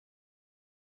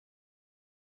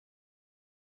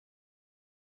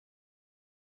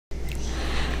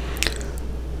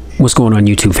What's going on,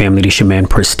 YouTube family? This your man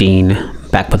Pristine,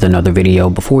 back with another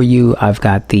video. Before you, I've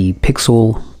got the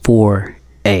Pixel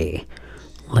 4a.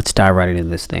 Let's dive right into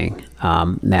this thing.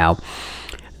 Now,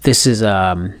 this is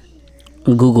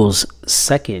Google's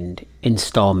second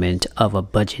installment of a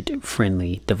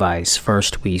budget-friendly device.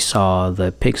 First, we saw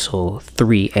the Pixel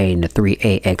 3a and the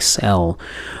 3a XL.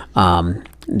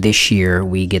 This year,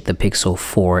 we get the Pixel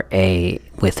 4a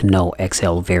with no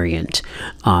XL variant.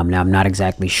 Now, I'm not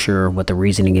exactly sure what the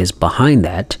reasoning is behind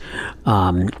that.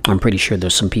 I'm pretty sure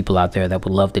there's some people out there that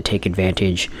would love to take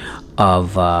advantage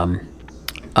of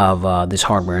this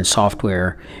hardware and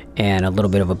software and a little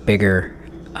bit of a bigger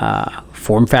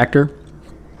form factor.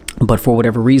 But for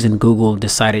whatever reason, Google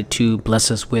decided to bless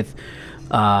us with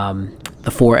the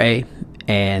 4a,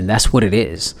 and that's what it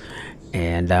is.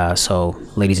 And so,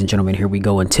 ladies and gentlemen, here we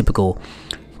go in typical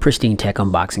Pristine Tech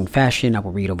unboxing fashion. I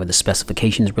will read over the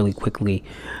specifications really quickly,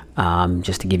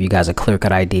 just to give you guys a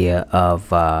clear-cut idea of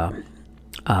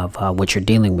what you're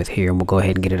dealing with here. And we'll go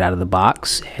ahead and get it out of the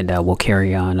box, and we'll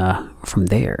carry on from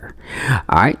there.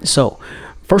 All right, so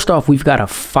first off, we've got a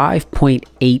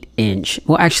 5.8 inch.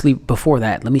 Well, actually, before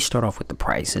that, let me start off with the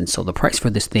price. And so the price for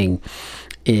this thing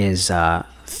is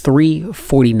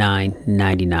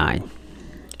 $349.99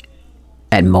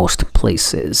 at most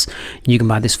places. You can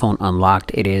buy this phone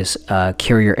unlocked. It is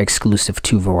carrier exclusive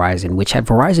to Verizon, which at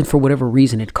Verizon, for whatever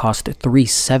reason, it cost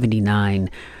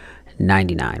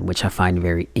 $379.99, which I find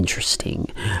very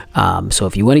interesting. So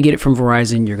if you want to get it from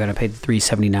Verizon, you're going to pay the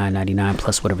 $379.99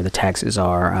 plus whatever the taxes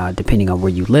are, depending on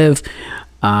where you live.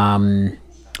 But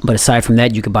aside from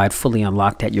that, you can buy it fully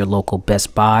unlocked at your local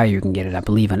Best Buy. You can get it, I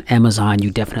believe, on Amazon. You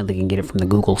definitely can get it from the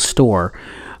Google store.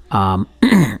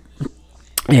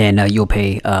 And you'll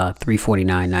pay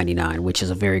 $349.99, which is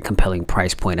a very compelling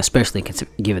price point, especially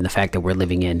given the fact that we're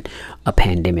living in a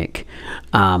pandemic.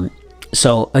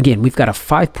 So again, we've got a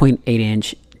 5.8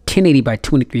 inch 1080 by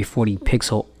 2340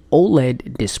 pixel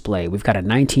OLED display. We've got a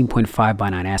 19.5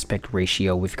 by 9 aspect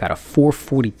ratio. We've got a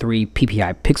 443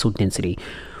 ppi pixel density.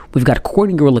 We've got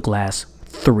Corning Gorilla Glass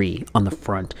 3 on the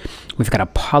front. We've got a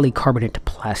polycarbonate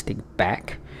plastic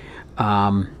back.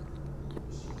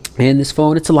 And this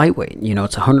phone, it's a lightweight. You know,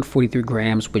 it's 143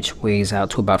 grams, which weighs out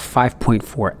to about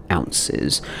 5.4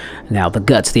 ounces. Now, the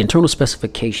guts, the internal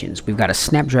specifications, we've got a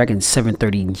Snapdragon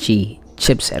 730G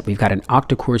chipset. We've got an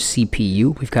octa-core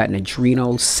CPU. We've got an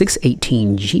Adreno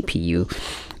 618 GPU.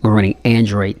 We're running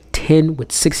Android 10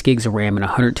 with 6 gigs of RAM and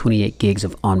 128 gigs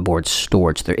of onboard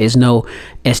storage. There is no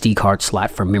SD card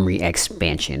slot for memory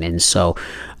expansion. And so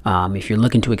if you're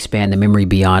looking to expand the memory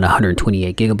beyond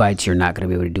 128 gigabytes, you're not going to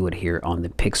be able to do it here on the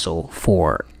Pixel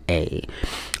 4a.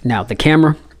 Now, the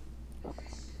camera,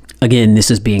 again,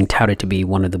 this is being touted to be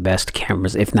one of the best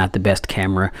cameras, if not the best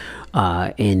camera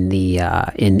in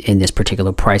this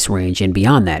particular price range and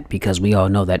beyond that, because we all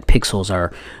know that Pixels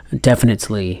are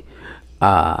definitely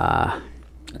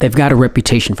they've got a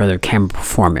reputation for their camera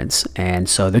performance, and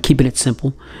so they're keeping it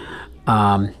simple.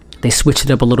 They switched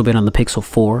it up a little bit on the Pixel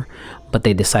 4, but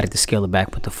they decided to scale it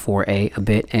back with the 4a a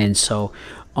bit. And so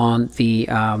on the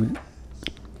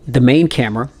main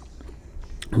camera,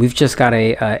 we've just got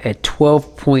a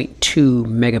 12.2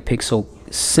 megapixel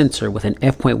sensor with an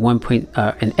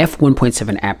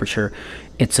f1.7 aperture.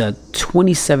 It's a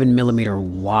 27 millimeter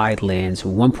wide lens,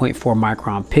 1.4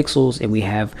 micron pixels, and we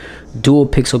have dual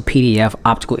pixel PDF,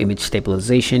 optical image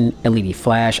stabilization, LED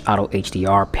flash, auto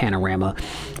HDR, panorama.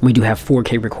 We do have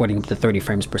 4K recording up to 30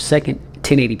 frames per second,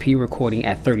 1080p recording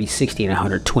at 30, 60, and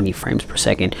 120 frames per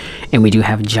second, and we do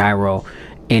have gyro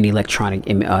and electronic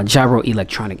image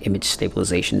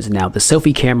stabilizations. Now, the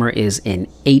selfie camera is an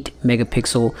 8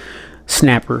 megapixel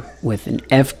snapper with an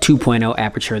f2.0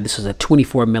 aperture. This is a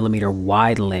 24 millimeter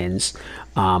wide lens,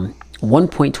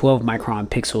 1.12 micron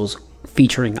pixels,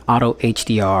 featuring auto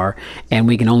HDR, and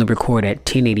we can only record at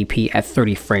 1080p at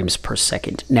 30 frames per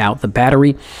second. Now, the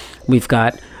battery, we've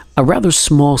got a rather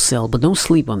small cell, but don't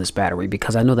sleep on this battery,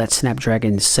 because I know that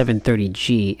Snapdragon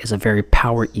 730G is a very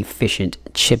power efficient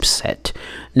chipset.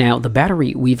 Now, the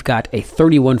battery, we've got a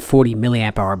 3140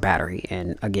 milliamp hour battery,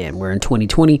 and again, we're in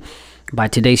 2020. By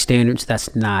today's standards,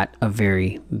 that's not a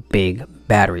very big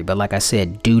battery. But like I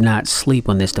said, do not sleep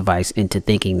on this device into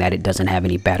thinking that it doesn't have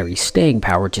any battery staying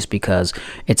power just because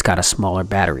it's got a smaller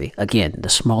battery. Again, the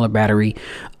smaller battery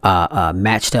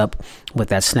matched up with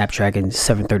that Snapdragon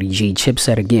 730G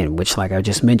chipset, again, which, like I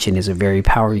just mentioned, is a very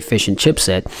power efficient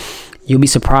chipset. You'll be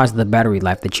surprised at the battery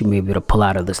life that you may be able to pull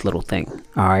out of this little thing.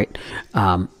 All right.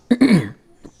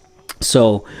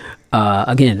 So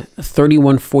again,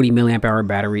 3140 milliamp hour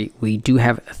battery. We do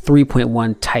have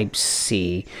 3.1 Type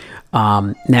C.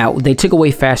 Now they took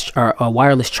away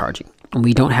wireless charging.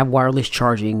 We don't have wireless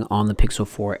charging on the Pixel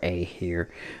 4a here,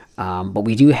 but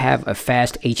we do have a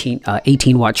fast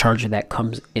 18 watt charger that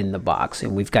comes in the box,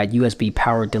 and we've got USB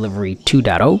power delivery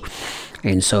 2.0,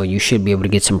 and so you should be able to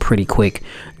get some pretty quick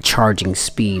charging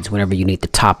speeds whenever you need to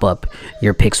top up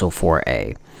your Pixel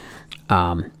 4a.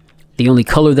 The only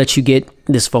color that you get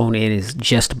this phone in is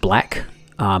just black.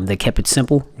 They kept it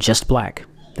simple, just black.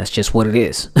 That's just what it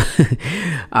is.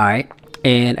 All right.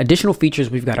 And additional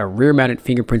features, we've got a rear mounted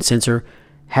fingerprint sensor.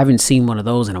 Haven't seen one of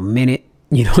those in a minute.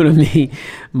 You know what I mean?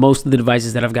 Most of the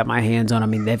devices that I've got my hands on, I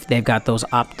mean, they've got those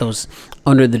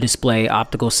under the display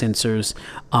optical sensors.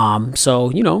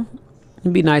 So, you know,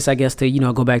 it'd be nice, I guess, to, you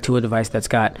know, go back to a device that's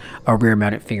got a rear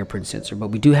mounted fingerprint sensor. But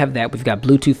we do have that. We've got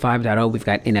Bluetooth 5.0. We've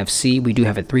got NFC. We do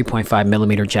have a 3.5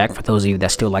 millimeter jack for those of you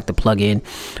that still like to plug in.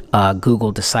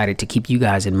 Google decided to keep you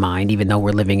guys in mind, even though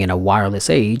we're living in a wireless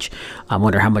age. I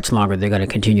wonder how much longer they're going to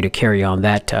continue to carry on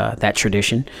that that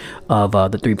tradition of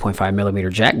the 3.5 millimeter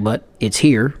jack. But it's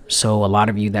here. So a lot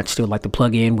of you that still like to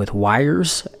plug in with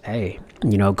wires, hey,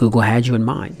 you know, Google had you in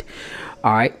mind.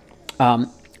 All right.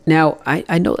 Now,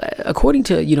 I know, according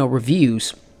to, you know,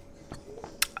 reviews,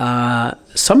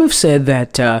 some have said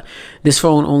that this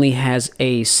phone only has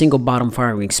a single bottom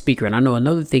firing speaker. And I know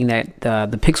another thing that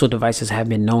the Pixel devices have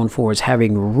been known for is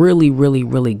having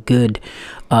really good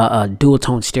dual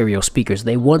tone stereo speakers.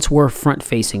 They once were front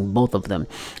facing, both of them.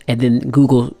 And then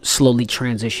Google slowly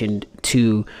transitioned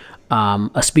to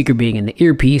a speaker being in the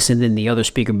earpiece and then the other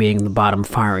speaker being the bottom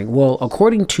firing. Well,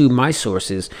 according to my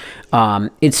sources,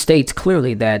 it states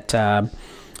clearly that the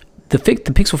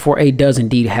Pixel 4a does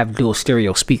indeed have dual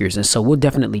stereo speakers, and so we'll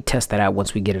definitely test that out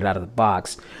once we get it out of the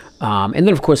box. And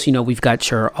then, of course, you know, we've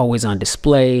got your always on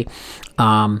display.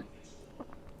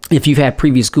 If you've had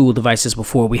previous Google devices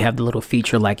before, we have the little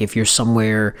feature like if you're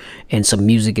somewhere and some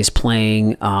music is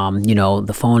playing, you know,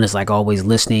 the phone is like always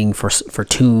listening for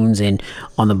tunes, and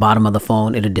on the bottom of the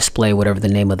phone it'll display whatever the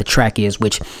name of the track is.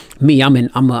 Which me, I'm an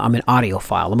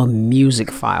audiophile. I'm a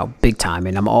music file big time,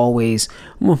 and I'm always,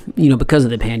 well, you know, because of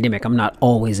the pandemic, I'm not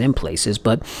always in places,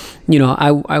 but you know,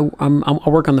 I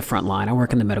work on the front line. I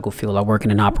work in the medical field. I work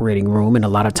in an operating room, and a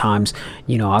lot of times,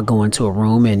 you know, I'll go into a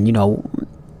room and, you know,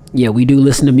 yeah, we do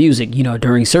listen to music, you know,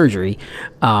 during surgery,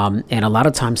 and a lot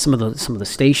of times some of the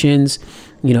stations,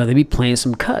 you know, they be playing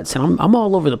some cuts, and I'm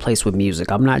all over the place with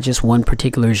music. I'm not just one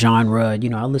particular genre, you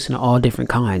know. I listen to all different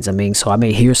kinds. I mean, so I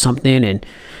may hear something, and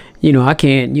you know, I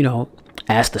can't, you know,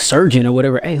 ask the surgeon or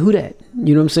whatever, hey, who that?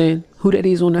 You know what I'm saying? Who that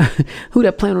is on the who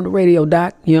that playing on the radio,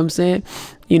 doc? You know what I'm saying?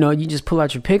 You know, you just pull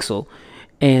out your Pixel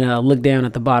and look down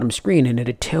at the bottom screen, and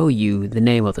it'll tell you the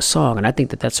name of the song. And I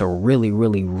think that that's a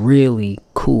really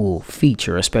cool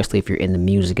feature, especially if you're in the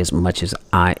music as much as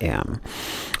I am.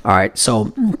 All right,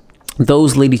 so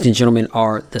those, ladies and gentlemen,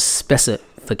 are the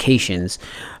specifications.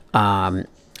 And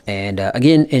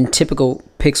again, in typical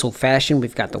Pixel fashion,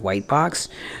 we've got the white box,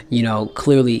 you know,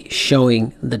 clearly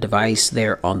showing the device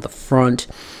there on the front.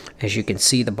 As you can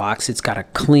see, the box, it's got a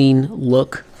clean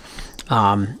look.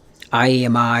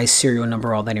 IEMI, serial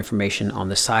number, all that information on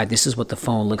the side. This is what the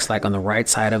phone looks like on the right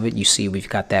side of it. You see we've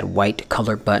got that white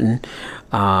colored button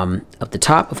up the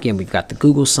top. Again, we've got the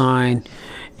Google sign,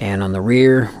 and on the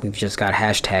rear we've just got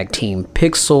hashtag Team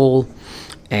Pixel,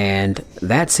 and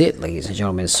that's it, ladies and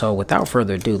gentlemen. So without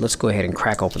further ado, let's go ahead and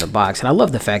crack open the box. And I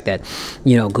love the fact that,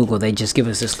 you know, Google, they just give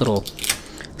us this little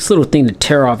thing to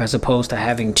tear off, as opposed to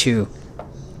having to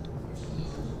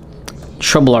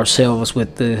trouble ourselves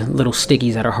with the little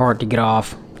stickies that are hard to get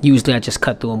off. Usually I just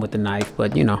cut through them with the knife,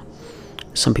 but you know,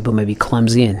 some people may be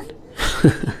clumsy and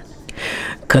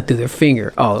cut through their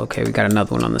finger. Oh, okay, we got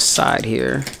another one on the side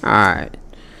here. All right,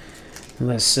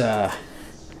 let's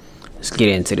get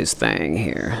into this thing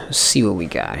here. Let's see what we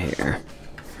got here.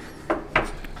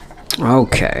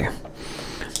 Okay,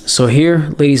 so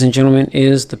here, ladies and gentlemen,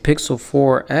 is the Pixel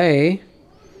 4a.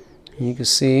 You can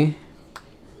see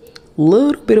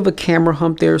little bit of a camera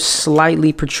hump there,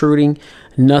 slightly protruding,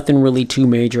 nothing really too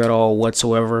major at all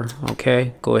whatsoever.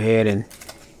 Okay, go ahead and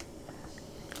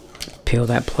peel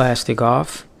that plastic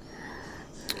off,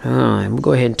 and we'll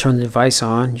go ahead and turn the device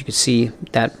on. You can see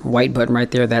that white button right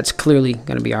there. That's clearly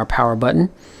going to be our power button,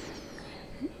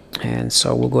 and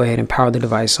so we'll go ahead and power the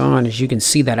device on. As you can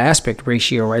see, that aspect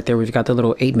ratio right there, we've got the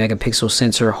little 8 megapixel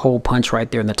sensor hole punch right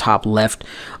there in the top left.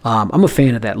 I'm a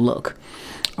fan of that look.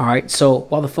 All right, so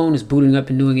while the phone is booting up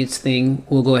and doing its thing,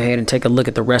 we'll go ahead and take a look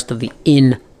at the rest of the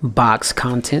in-box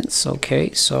contents.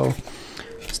 Okay, so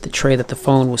it's the tray that the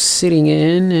phone was sitting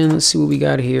in, and let's see what we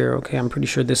got here. Okay, I'm pretty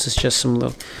sure this is just some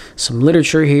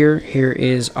literature here. Here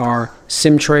is our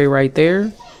SIM tray right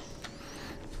there,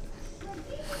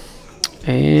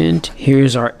 and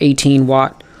here's our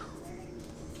 18-watt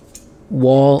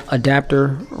wall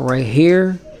adapter right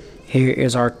here. Here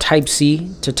is our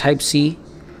Type-C to Type-C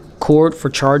cord for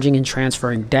charging and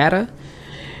transferring data.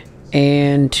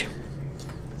 And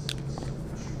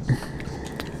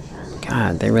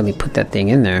God, they really put that thing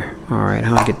in there. All right,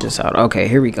 how do I get this out? Okay,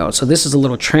 here we go. So this is a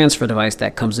little transfer device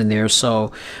that comes in there.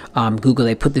 So Google,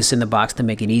 they put this in the box to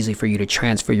make it easy for you to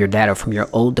transfer your data from your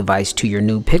old device to your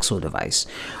new Pixel device.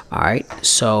 All right,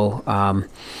 so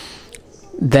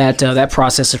that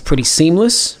process is pretty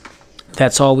seamless.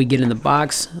 That's all we get in the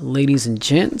box, ladies and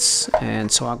gents.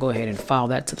 And so I'll go ahead and file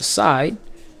that to the side.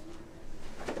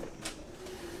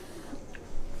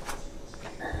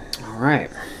 All right.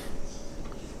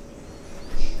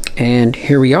 And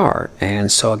here we are. And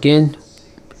so again,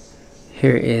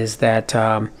 here is that,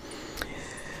 that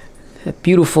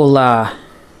beautiful that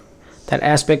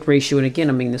aspect ratio. And again,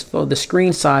 I mean, the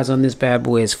screen size on this bad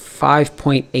boy is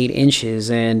 5.8 inches.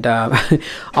 And I'm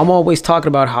always talking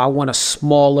about how I want a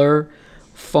smaller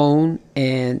phone,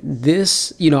 and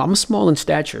this, you know, I'm small in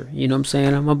stature, you know what I'm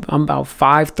saying? I'm about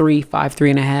 5'3",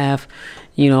 5'3.5",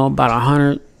 you know, about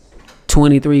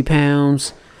 123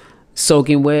 pounds.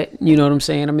 Soaking wet, you know what I'm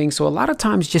saying? I mean, so a lot of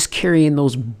times just carrying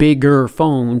those bigger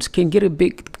phones can get a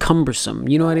bit cumbersome,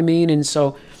 you know what I mean? And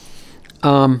so,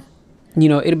 you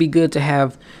know, it'll be good to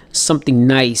have something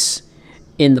nice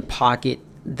in the pocket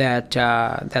that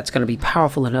that's going to be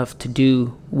powerful enough to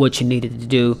do what you needed to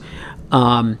do.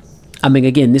 I mean,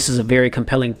 again, this is a very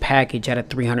compelling package at a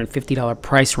 $350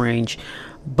 price range,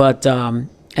 but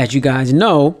as you guys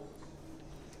know,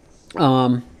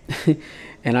 and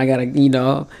I gotta, you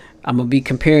know, I'm gonna be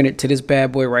comparing it to this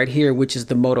bad boy right here, which is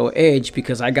the Moto Edge,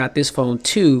 because I got this phone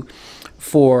too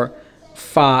for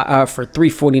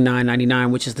 $349.99,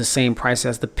 which is the same price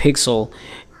as the Pixel.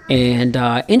 And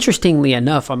interestingly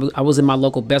enough, I was in my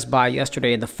local Best Buy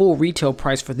yesterday, and the full retail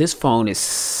price for this phone is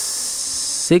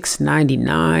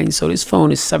 $699. So this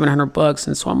phone is $700,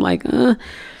 and so I'm like, I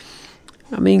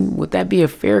mean, would that be a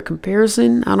fair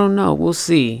comparison? I don't know. We'll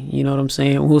see. You know what I'm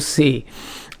saying? We'll see.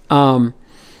 So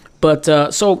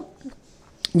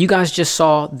you guys just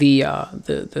saw the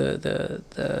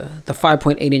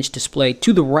 5.8 inch display.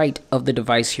 To the right of the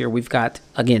device here, we've got,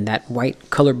 again, that white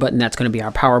color button. That's going to be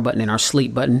our power button and our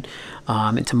sleep button.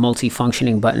 It's a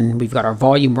multi-functioning button. We've got our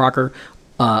volume rocker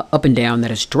up and down that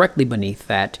is directly beneath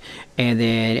that, and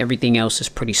then everything else is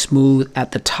pretty smooth.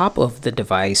 At the top of the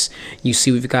device, you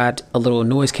see we've got a little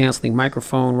noise canceling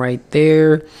microphone right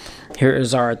there. Here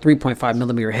is our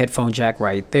 3.5mm headphone jack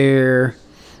right there.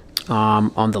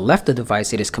 On the left of the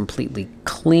device, it is completely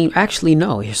clean. Actually,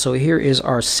 no. So here is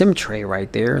our SIM tray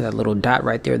right there, that little dot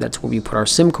right there. That's where we put our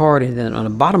SIM card. And then on the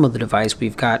bottom of the device,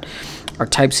 we've got our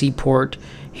Type-C port.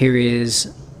 Here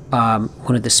is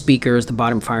one of the speakers, the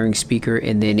bottom firing speaker,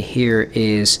 and then here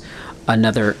is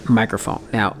another microphone.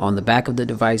 Now, on the back of the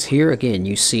device here, again,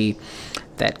 you see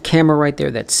that camera right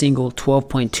there, that single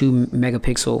 12.2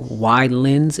 megapixel wide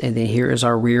lens, and then here is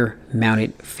our rear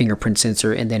mounted fingerprint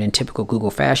sensor. And then in typical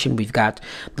Google fashion, we've got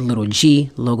the little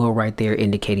G logo right there,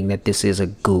 indicating that this is a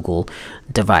Google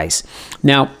device.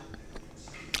 Now,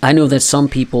 I know that some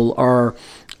people are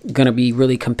going to be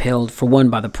really compelled, for one,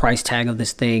 by the price tag of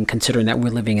this thing, considering that we're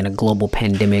living in a global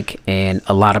pandemic and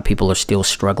a lot of people are still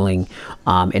struggling,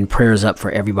 and prayers up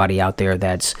for everybody out there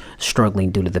that's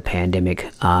struggling due to the pandemic.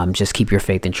 Just keep your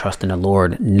faith and trust in the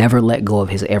Lord. Never let go of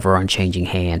his ever unchanging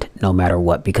hand, no matter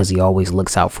what, because he always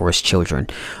looks out for his children.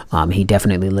 He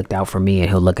definitely looked out for me, and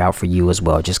he'll look out for you as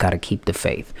well. Just got to keep the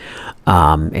faith.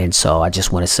 And so I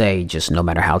just want to say, just no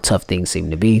matter how tough things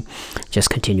seem to be, just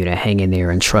continue to hang in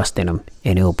there and trust in him,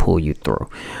 and he'll pull you through.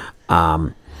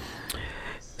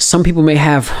 Some people may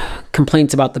have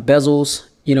complaints about the bezels.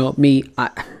 You know, me,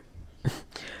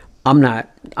 I'm not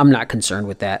concerned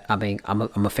with that. I mean, I'm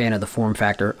a fan of the form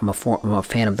factor. I'm a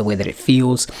fan of the way that it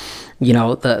feels. You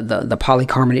know, the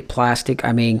polycarbonate plastic.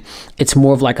 I mean, it's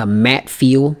more of like a matte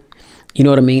feel. You know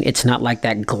what I mean? It's not like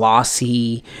that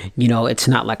glossy, you know, it's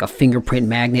not like a fingerprint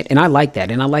magnet. And I like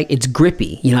that. And I like, it's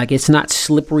grippy, you know, like it's not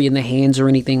slippery in the hands or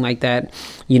anything like that.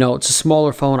 You know, it's a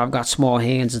smaller phone. I've got small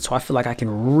hands. And so I feel like I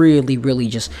can really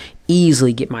just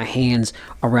easily get my hands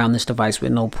around this device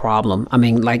with no problem. I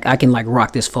mean, like I can like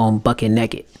rock this phone bucket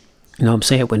naked. You know what I'm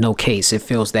saying? With no case. It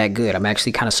feels that good. I'm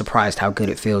actually kind of surprised how good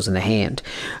it feels in the hand.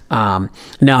 Now,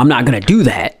 I'm not going to do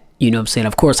that. You know what I'm saying?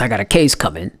 Of course, I got a case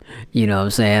coming, you know what I'm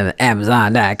saying?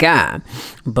 Amazon.com.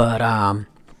 But,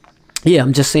 yeah,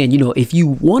 I'm just saying, you know, if you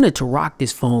wanted to rock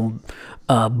this phone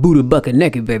booty bucket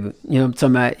naked, baby, you know what I'm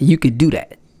talking about? You could do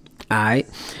that. All right.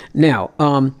 Now,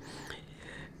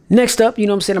 Next up, you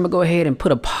know what I'm saying, I'm gonna go ahead and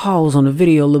put a pause on the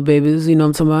video, little babies, you know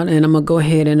what I'm talking about, and I'm gonna go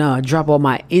ahead and drop all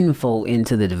my info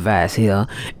into the device here,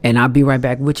 and I'll be right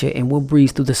back with you, and we'll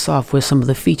breeze through the software, some of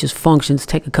the features, functions,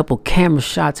 take a couple camera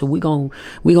shots, and we gonna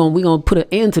put an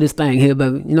end to this thing here,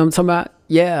 baby. You know what I'm talking about?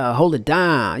 Yeah, hold it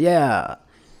down, yeah.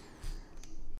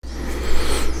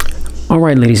 All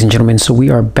right, ladies and gentlemen, so we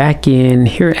are back in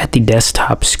here at the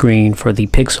desktop screen for the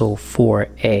Pixel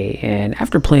 4a, and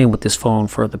after playing with this phone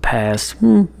for the past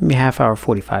half hour,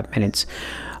 45 minutes,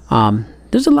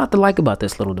 there's a lot to like about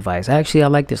this little device. Actually, I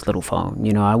like this little phone.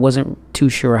 You know, I wasn't too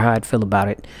sure how I'd feel about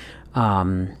it,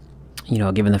 you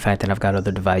know, given the fact that I've got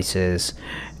other devices,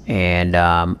 and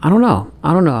I don't know.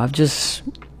 I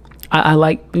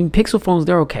like Pixel phones.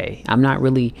 They're okay. I'm not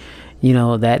really, you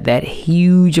know, that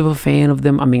huge of a fan of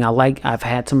them. I mean, I've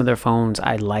had some of their phones.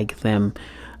 I like them.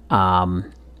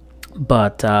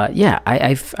 But yeah,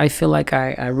 I feel like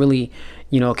I really,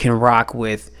 you know, can rock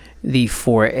with the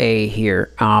 4A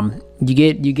here. You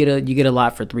get a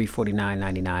lot for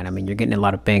 $349.99. I mean, you're getting a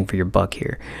lot of bang for your buck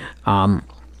here.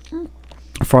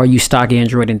 For all you stock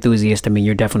Android enthusiasts, I mean,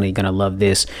 you're definitely going to love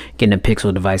this, getting a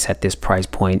Pixel device at this price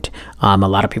point. A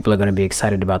lot of people are going to be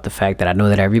excited about the fact that I know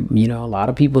that a lot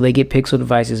of people, they get Pixel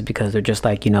devices because they're just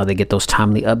like, you know, they get those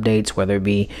timely updates, whether it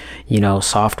be, you know,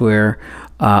 software,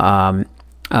 or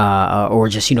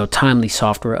just, you know, timely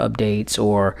software updates,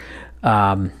 or,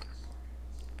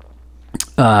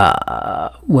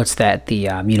 what's that? The,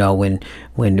 you know, when,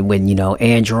 you know,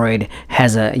 Android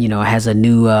has a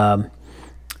new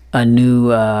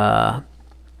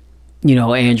you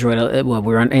know, Android, well,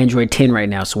 we're on Android 10 right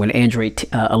now, so when Android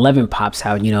 11 pops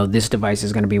out, you know, this device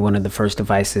is going to be one of the first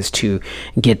devices to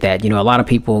get that. You know, a lot of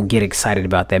people get excited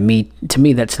about that. To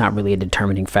me, that's not really a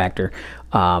determining factor.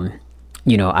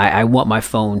 You know, I want my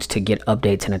phones to get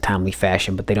updates in a timely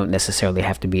fashion, but they don't necessarily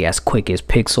have to be as quick as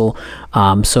Pixel.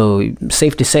 So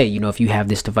safe to say, you know, if you have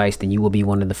this device, then you will be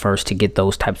one of the first to get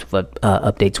those types of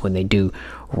updates when they do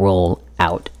roll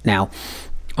out. Now,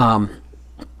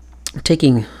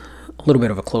 taking a little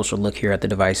bit of a closer look here at the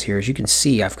device here, as you can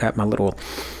see, I've got my little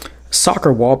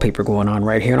soccer wallpaper going on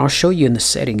right here, and I'll show you in the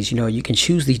settings. You know, you can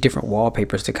choose these different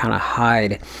wallpapers to kind of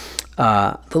hide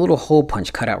the little hole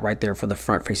punch cutout right there for the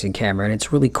front facing camera, and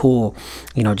it's really cool,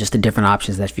 you know, just the different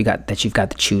options that you've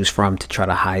got to choose from to try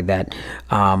to hide that.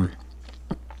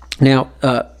 Now,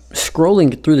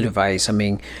 scrolling through the device, I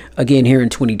mean, again, here in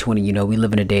 2020, you know, we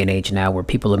live in a day and age now where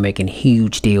people are making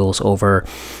huge deals over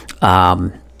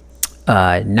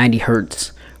 90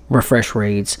 hertz refresh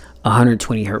rates,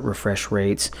 120 hertz refresh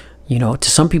rates. You know, to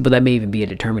some people that may even be a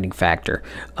determining factor.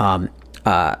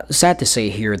 Sad to say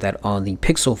here that on the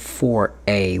Pixel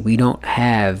 4a, we don't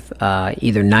have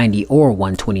either 90 or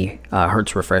 120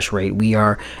 hertz refresh rate. We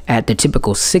are at the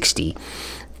typical 60,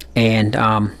 and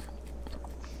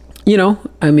you know,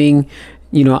 I mean,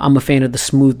 you know, I'm a fan of the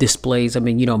smooth displays. I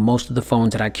mean, you know, most of the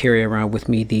phones that I carry around with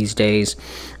me these days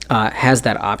has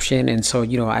that option. And so,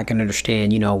 you know, I can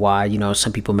understand, you know, why, you know,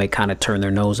 some people may kind of turn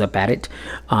their nose up at it.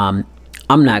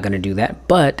 I'm not going to do that,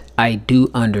 but I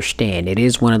do understand. It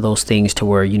is one of those things to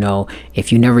where, you know,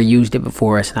 if you never used it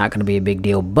before, it's not going to be a big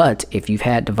deal. But if you've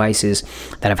had devices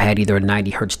that have had either a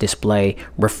 90 hertz display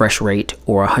refresh rate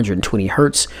or 120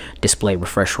 hertz display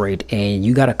refresh rate, and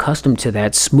you got accustomed to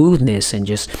that smoothness and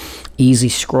just easy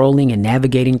scrolling and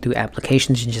navigating through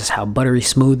applications and just how buttery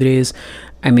smooth it is,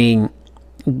 I mean,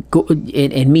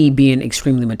 and me being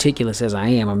extremely meticulous as I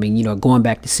am, I mean, you know, going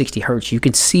back to 60 hertz, you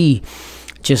can see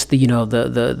just the, you know,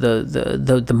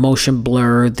 the motion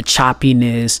blur, the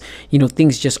choppiness, you know,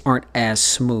 things just aren't as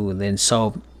smooth. And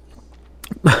so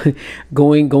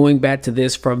going back to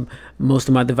this from most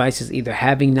of my devices either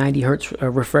having 90 hertz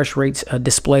refresh rates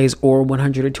displays or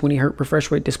 120 hertz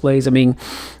refresh rate displays, I mean,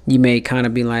 you may kind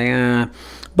of be like,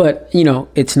 but you know,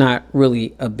 it's not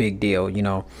really a big deal, you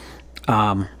know.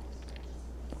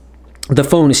 The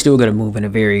phone is still going to move in a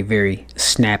very, very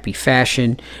snappy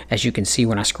fashion. As you can see,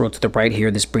 when I scroll to the right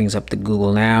here, this brings up the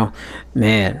Google Now.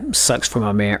 Man, sucks for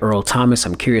my man Earl Thomas.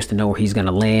 I'm curious to know where he's going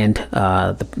to land.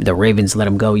 The Ravens let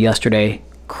him go yesterday.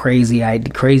 Crazy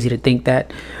to think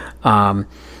that.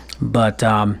 But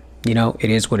you know, it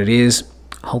is what it is.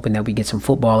 Hoping that we get some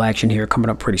football action here coming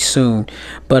up pretty soon.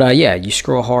 But yeah, you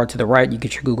scroll hard to the right, you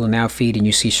get your Google Now feed, and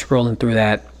you see scrolling through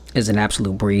that is an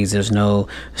absolute breeze. There's no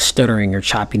stuttering or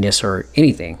choppiness or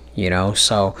anything, you know,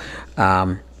 so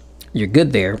you're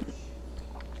good there.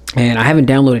 And I haven't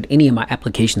downloaded any of my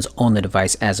applications on the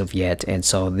device as of yet, and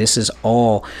so this is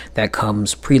all that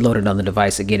comes preloaded on the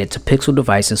device. Again, it's a Pixel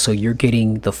device, and so you're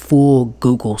getting the full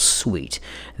Google suite.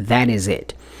 That is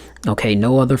it. Okay,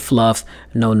 no other fluff,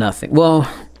 no nothing. Well,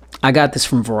 I got this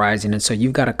from Verizon, and so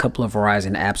you've got a couple of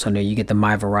Verizon apps on there. You get the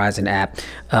My Verizon app,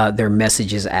 their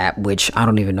Messages app, which I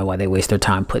don't even know why they waste their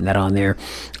time putting that on there,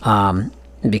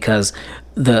 because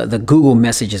the Google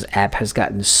Messages app has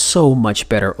gotten so much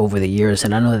better over the years,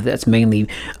 and I know that that's mainly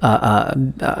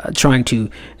trying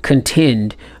to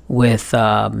contend with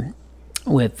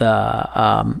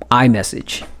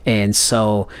iMessage, and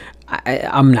so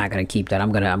I'm not going to keep that.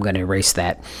 I'm gonna erase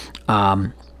that.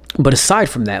 But aside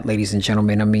from that, ladies and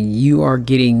gentlemen, I mean, you are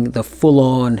getting the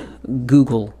full-on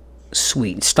Google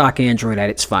suite, stock Android at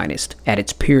its finest, at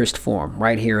its purest form,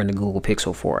 right here in the Google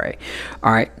Pixel 4a.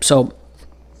 All right, so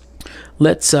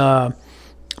let's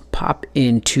pop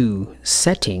into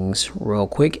settings real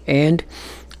quick. And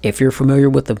if you're familiar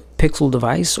with the Pixel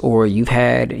device, or you've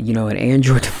had, you know, an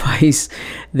Android device,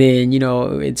 then, you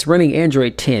know, it's running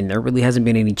Android 10. There really hasn't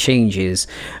been any changes.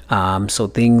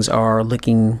 So things are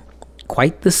looking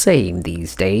quite the same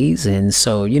these days. And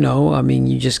so, you know, I mean,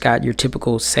 you just got your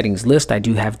typical settings list. I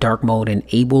do have dark mode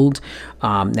enabled.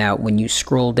 Now, when you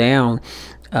scroll down,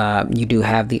 you do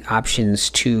have the options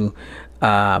to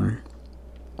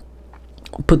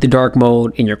put the dark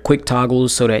mode in your quick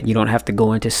toggles, so that you don't have to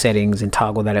go into settings and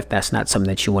toggle that if that's not something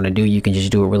that you want to do. You can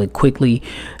just do it really quickly.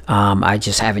 I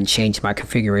just haven't changed my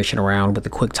configuration around with the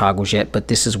quick toggles yet, but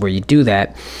this is where you do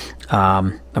that.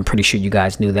 I'm pretty sure you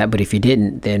guys knew that, but if you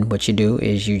didn't, then what you do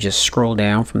is you just scroll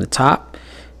down from the top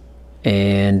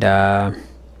and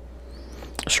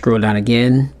scroll down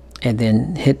again, and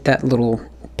then hit that little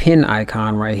pin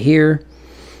icon right here,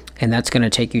 and that's going to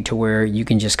take you to where you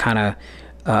can just kind of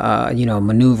you know,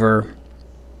 maneuver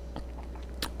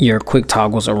your quick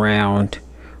toggles around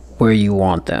where you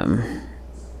want them.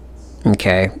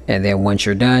 Okay, and then once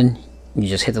you're done, you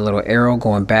just hit the little arrow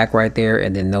going back right there,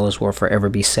 and then those will forever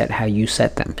be set how you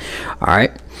set them. All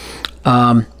right.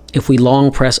 If we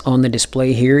long press on the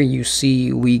display here, you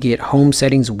see we get home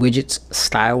settings, widgets,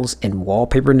 styles, and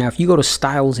wallpaper. Now, if you go to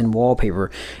styles and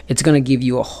wallpaper, it's going to give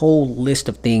you a whole list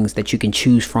of things that you can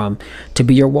choose from to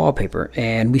be your wallpaper.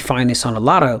 And we find this on a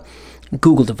lot of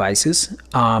Google devices.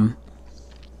 But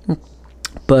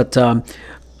to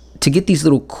get these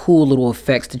little cool little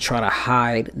effects to try to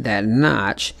hide that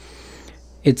notch,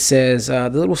 it says the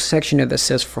little section there that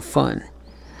says for fun.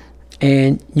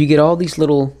 And you get all these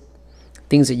little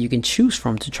things that you can choose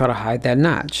from to try to hide that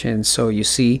notch. And so you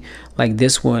see, like,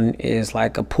 this one is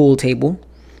like a pool table,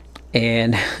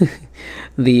 and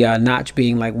the notch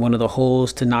being like one of the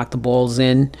holes to knock the balls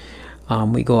in.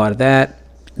 We go out of that.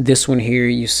 This one here,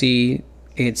 you see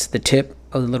it's the tip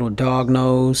of the little dog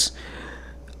nose.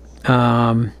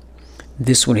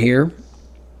 This one here,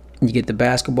 you get the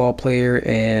basketball player,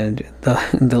 and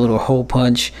the little hole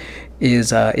punch is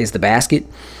the basket.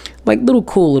 Like little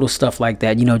cool little stuff like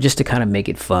that, you know, just to kind of make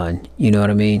it fun, you know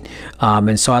what I mean?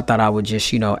 And so I thought I would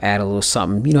just, you know, add a little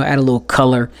something, you know, add a little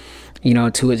color, you know,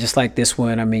 to it, just like this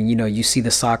one. I mean, you know, you see the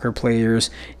soccer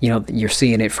players, you know, you're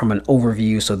seeing it from an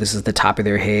overview, so this is the top of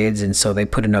their heads, and so they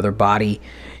put another body,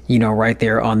 you know, right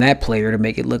there on that player to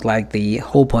make it look like the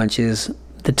hole punch is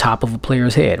the top of a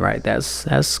player's head, right?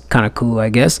 That's kind of cool, I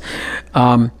guess.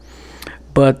 Yeah,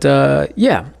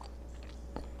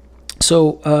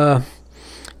 so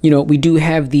you know, we do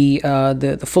have the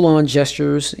full-on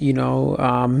gestures, you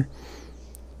know.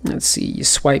 Let's see, you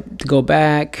swipe to go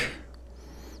back.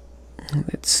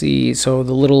 Let's see, so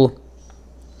the little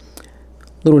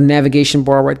navigation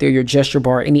bar right there, your gesture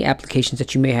bar, any applications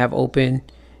that you may have open,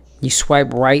 you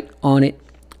swipe right on it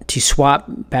to swap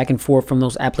back and forth from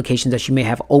those applications that you may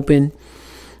have open.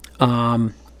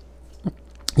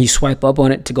 You swipe up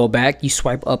on it to go back. You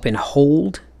swipe up and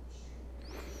hold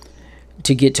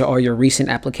to get to all your recent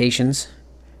applications,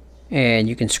 and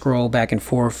you can scroll back and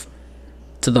forth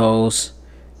to those,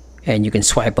 and you can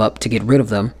swipe up to get rid of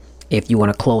them if you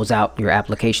want to close out your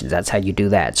applications. That's how you do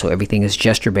that. So everything is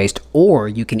gesture based, or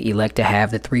you can elect to have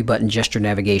the 3-button gesture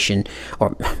navigation,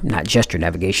 or not gesture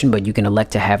navigation, but you can elect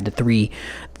to have the three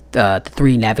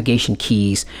navigation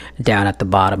keys down at the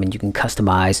bottom, and you can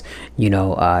customize, you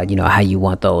know, how you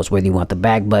want those, whether you want the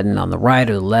back button on the right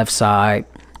or the left side,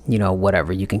 you know,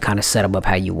 whatever. You can kind of set them up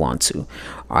how you want to.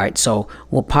 All right, so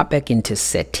we'll pop back into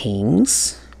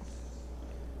settings,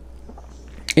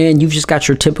 and you've just got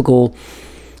your typical,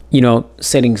 you know,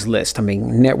 settings list. I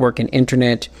mean, network and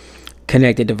internet,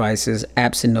 connected devices,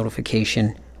 apps and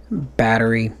notification,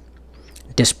 battery,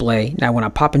 display. Now, when I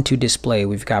pop into display,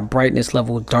 we've got brightness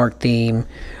level, dark theme,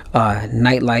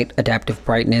 night light, adaptive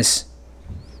brightness.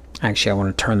 Actually, I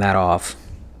want to turn that off.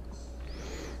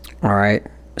 All right.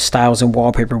 Styles and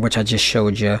wallpaper, which I just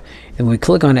showed you. And when we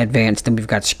click on advanced, then we've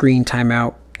got screen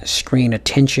timeout, screen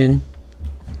attention,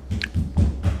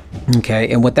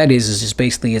 Okay, and what that is just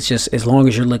basically, it's just as long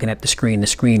as you're looking at the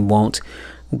screen won't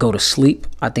go to sleep.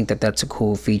 I think that that's a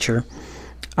cool feature.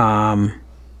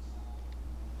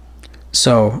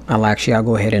 So I'll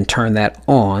go ahead and turn that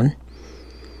on.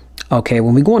 Okay,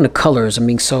 when we go into colors, I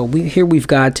mean, so we've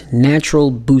got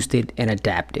natural, boosted, and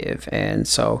adaptive. And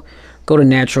so go to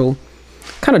natural,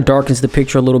 kind of darkens the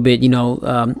picture a little bit, you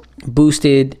know.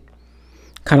 Boosted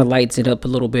kind of lights it up a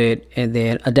little bit, and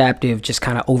then adaptive just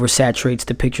kind of oversaturates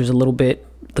the pictures a little bit,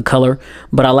 the color.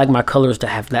 But I like my colors to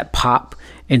have that pop,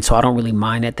 and so I don't really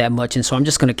mind it that much. And so I'm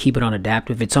just going to keep it on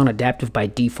adaptive. It's on adaptive by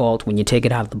default when you take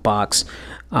it out of the box.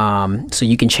 So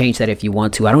you can change that if you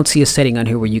want to. I don't see a setting on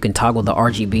here where you can toggle the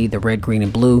RGB, the red, green,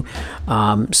 and blue.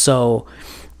 I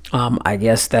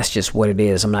guess that's just what it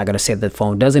is. I'm not going to say the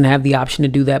phone doesn't have the option to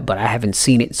do that, but I haven't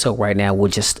seen it. So right now we'll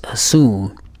just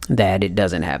assume that it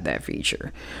doesn't have that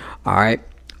feature. All right.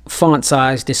 Font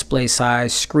size, display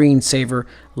size, screensaver,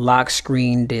 lock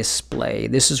screen display.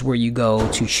 This is where you go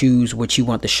to choose what you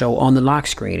want to show on the lock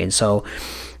screen. And so,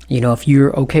 you know, if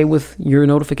you're okay with your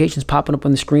notifications popping up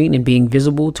on the screen and being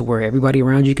visible to where everybody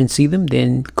around you can see them,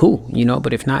 then cool, you know.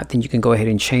 But if not, then you can go ahead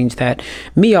and change that.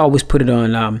 Me, I always put it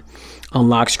on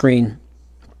lock screen.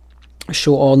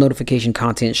 Show all notification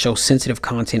content, show sensitive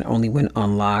content only when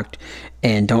unlocked,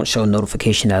 and don't show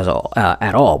notification at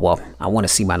all. Well, I want to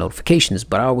see my notifications,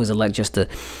 but I always elect just to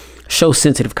show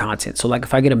sensitive content. So like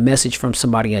if I get a message from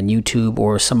somebody on YouTube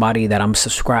or somebody that I'm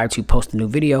subscribed to post a new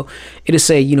video, it'll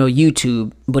say, you know,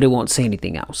 YouTube, but it won't say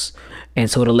anything else. And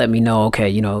so it'll let me know, okay,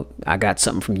 you know, I got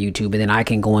something from YouTube, and then I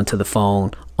can go into the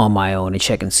phone on my own and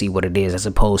check and see what it is, as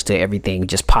opposed to everything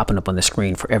just popping up on the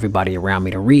screen for everybody around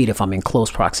me to read if I'm in close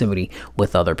proximity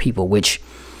with other people, which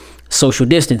social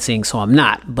distancing, so I'm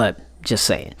not, but just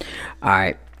saying. All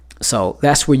right. So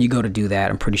that's where you go to do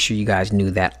that. I'm pretty sure you guys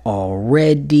knew that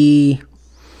already.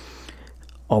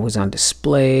 Always on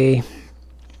display.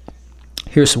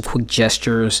 Here's some quick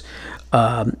gestures.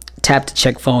 Tap to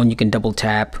check phone. You can double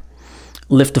tap.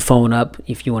 Lift the phone up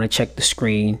if you want to check the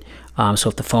screen. So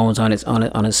if the phone's on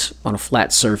a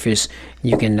flat surface,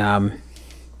 you can.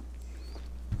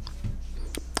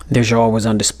 There's your always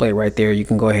on display right there. You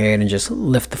can go ahead and just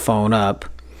lift the phone up,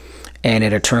 and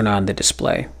it'll turn on the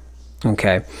display.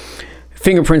 Okay.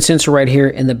 Fingerprint sensor right here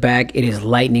in the back. It is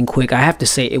lightning quick. I have to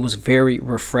say it was very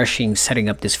refreshing setting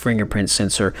up this fingerprint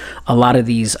sensor. A lot of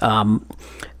these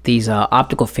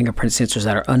optical fingerprint sensors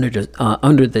that are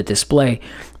under the display,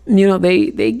 you know, they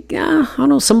I don't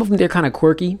know, some of them, they're kind of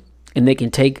quirky and they can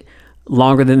take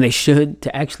longer than they should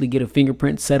to actually get a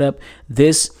fingerprint set up.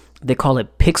 This, they call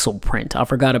it pixel print. I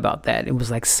forgot about that. It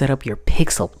was like, set up your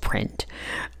pixel print.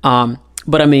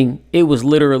 But I mean, it was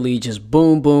literally just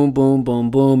boom, boom, boom,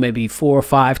 boom, boom, maybe 4 or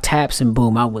 5 taps and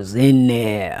boom, I was in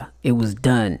there. It was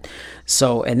done.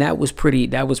 So, and that was pretty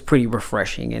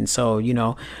refreshing. And so, you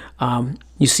know,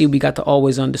 you see we got the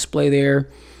always on display there,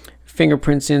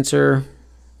 fingerprint sensor.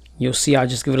 You'll see I'll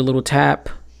just give it a little tap,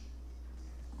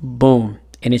 boom,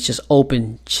 and it's just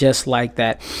open just like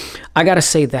that. I gotta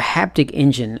say, the haptic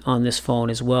engine on this phone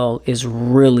as well is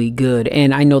really good,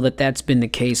 and I know that that's been the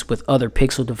case with other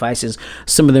Pixel devices,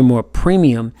 some of their more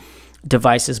premium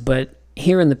devices, but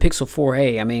here in the Pixel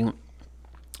 4a, I mean,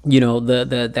 you know,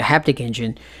 the haptic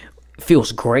engine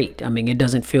feels great. I mean, it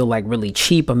doesn't feel like really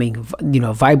cheap. I mean, you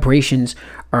know, vibrations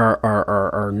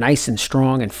are nice and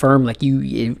strong and firm. Like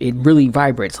it really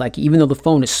vibrates. Like even though the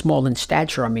phone is small in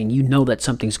stature, I mean, you know that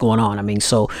something's going on. I mean,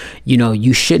 so, you know,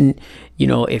 you shouldn't, you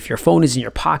know, if your phone is in your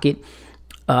pocket,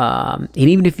 and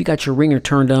even if you got your ringer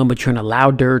turned on, but you're in a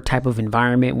louder type of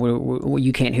environment where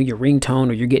you can't hear your ringtone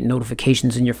or you're getting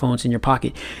notifications in your phones in your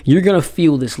pocket, you're going to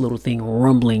feel this little thing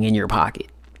rumbling in your pocket.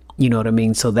 You know what I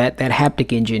mean? So that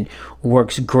haptic engine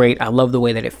works great. I love the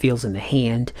way that it feels in the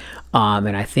hand.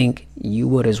 And I think you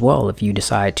would as well if you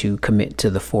decide to commit to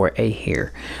the 4A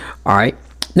here. All right.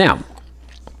 Now,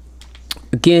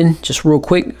 again, just real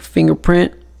quick,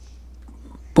 fingerprint.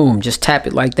 Boom, just tap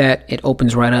it like that. It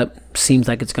opens right up. Seems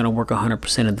like it's going to work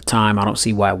 100% of the time. I don't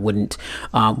see why it wouldn't.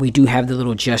 We do have the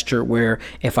little gesture where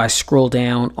if I scroll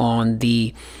down on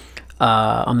the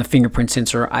fingerprint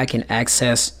sensor, I can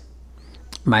access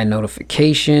my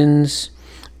notifications,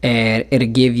 and it'll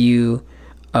give you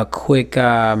a quick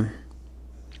it'll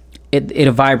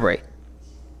vibrate,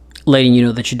 letting you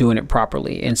know that you're doing it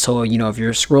properly. And so, you know, if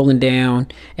you're scrolling down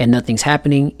and nothing's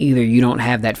happening, either you don't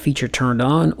have that feature turned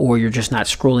on or you're just not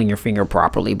scrolling your finger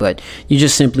properly. But you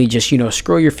just simply just, you know,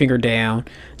 scroll your finger down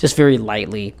just very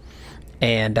lightly,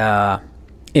 and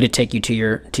it'll take you to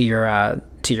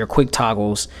your quick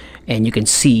toggles, and you can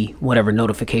see whatever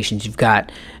notifications you've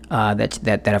got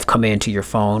that have come into your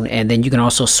phone. And then you can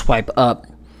also swipe up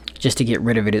just to get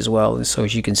rid of it as well. And so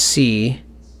as you can see,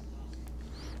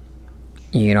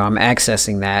 you know, I'm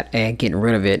accessing that and getting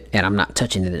rid of it, and I'm not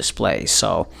touching the display.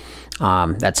 So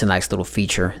that's a nice little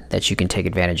feature that you can take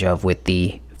advantage of with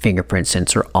the fingerprint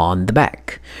sensor on the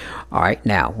back. All right,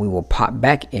 now we will pop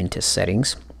back into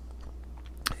settings,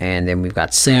 and then we've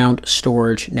got sound,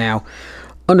 storage. Now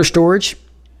under storage,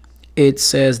 it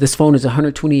says this phone is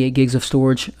 128 gigs of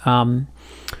storage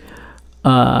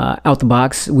out the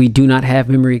box. We do not have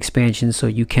memory expansion, so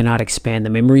you cannot expand the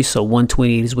memory. So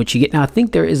 128 is what you get. Now I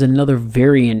think there is another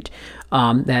variant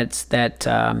that's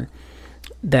a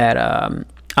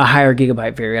higher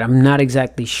gigabyte variant. I'm not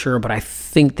exactly sure, but I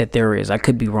think that there is. I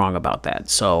could be wrong about that,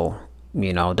 so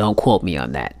you know, don't quote me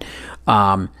on that.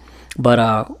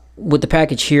 But with the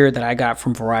package here that I got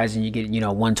from Verizon, you get, you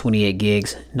know, 128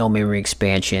 gigs, no memory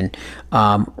expansion.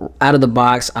 Out of the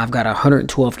box, I've got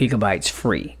 112 gigabytes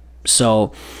free.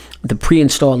 So the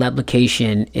pre-installed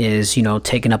application is, you know,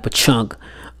 taking up a chunk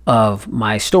of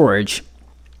my storage,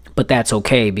 but that's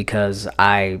okay because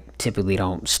I typically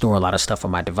don't store a lot of stuff on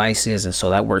my devices, and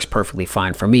so that works perfectly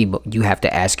fine for me. But you have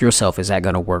to ask yourself, is that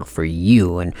going to work for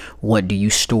you? And what do you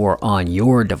store on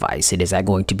your device? And is that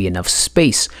going to be enough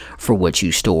space for what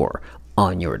you store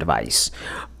on your device?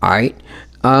 All right.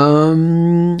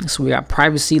 So we got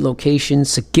privacy, location,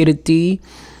 security,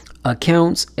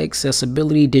 accounts,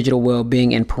 accessibility, digital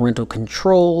well-being, and parental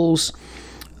controls,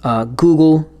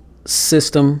 Google,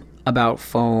 system, about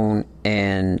phone,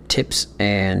 and tips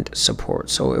and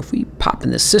support. So if we pop in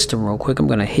the system real quick, I'm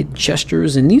going to hit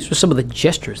gestures, and these are some of the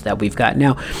gestures that we've got.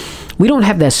 Now, we don't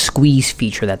have that squeeze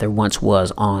feature that there once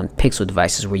was on Pixel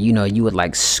devices where, you know, you would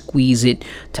like squeeze it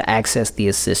to access the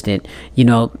assistant. You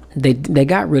know, they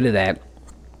got rid of that.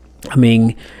 I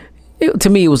mean, to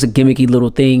me, it was a gimmicky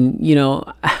little thing. You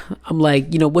know, I'm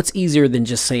like, you know, what's easier than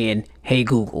just saying, hey,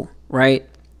 Google, right?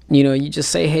 You know, you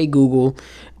just say, hey, Google,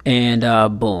 and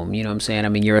boom, you know what I'm saying? I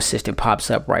mean, your assistant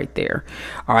pops up right there.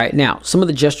 All right, now, some of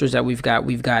the gestures that we've got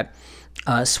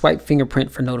swipe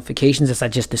fingerprint for notifications, as I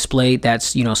just displayed.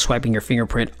 That's, you know, swiping your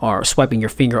fingerprint or swiping your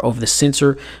finger over the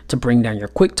sensor to bring down your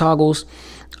quick toggles.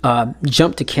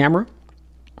 Jump to camera.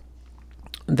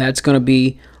 That's going to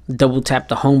be double tap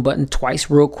the home button twice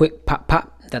real quick, pop,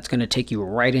 pop. That's going to take you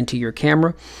right into your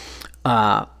camera.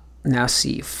 Now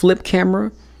see, flip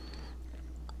camera.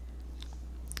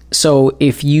 So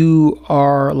if you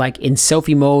are like in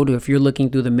selfie mode, or if you're looking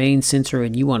through the main sensor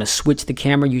and you want to switch the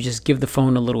camera, you just give the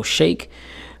phone a little shake.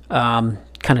 Kind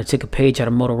of took a page out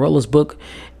of Motorola's book,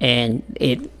 and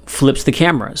it flips the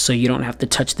camera, so you don't have to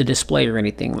touch the display or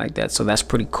anything like that. So that's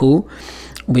pretty cool.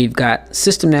 We've got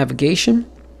system navigation,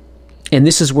 and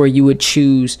this is where you would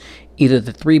choose either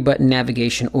the 3-button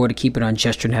navigation or to keep it on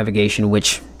gesture navigation,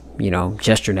 which, you know,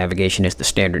 gesture navigation is the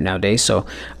standard nowadays, so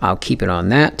I'll keep it on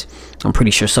that. I'm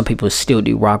pretty sure some people still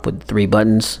do rock with 3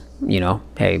 buttons, you know,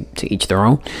 hey, to each their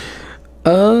own.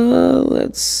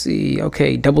 Let's see.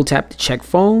 Okay, double tap to check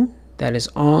phone. That is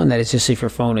on. That is just if your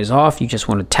phone is off. You just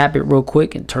want to tap it real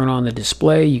quick and turn on the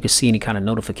display. You can see any kind of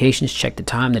notifications, check the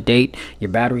time, the date, your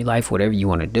battery life, whatever you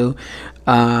want to do.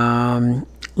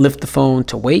 Lift the phone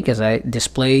to wake, as I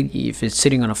displayed. If it's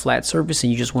sitting on a flat surface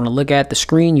and you just want to look at the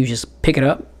screen, you just pick it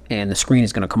up and the screen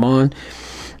is going to come on.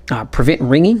 Prevent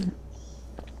ringing.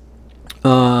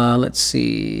 Let's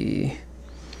see.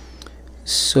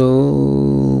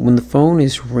 So when the phone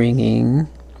is ringing,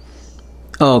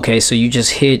 okay, so you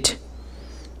just hit,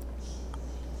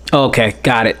 okay,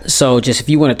 got it. So just if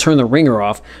you want to turn the ringer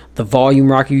off, the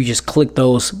volume rocker, you just click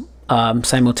those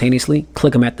simultaneously,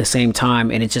 click them at the same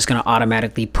time, and it's just going to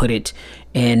automatically put it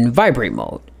in vibrate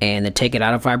mode. And to take it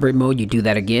out of vibrate mode, you do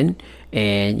that again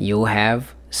and you'll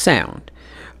have sound.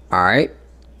 All right,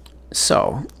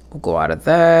 so we'll go out of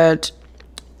that,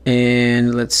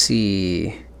 and let's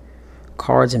see,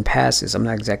 cards and passes. I'm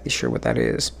not exactly sure what that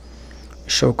is.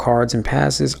 Show cards and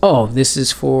passes. Oh, this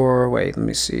is for, wait, let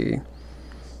me see,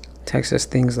 text us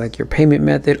things like your payment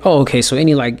method. Oh, okay, so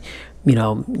any, like, you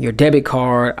know, your debit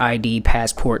card, ID,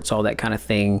 passports, all that kind of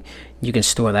thing, you can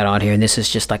store that on here. And this is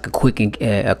just like a quick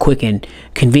and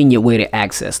convenient way to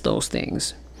access those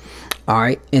things. All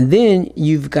right, and then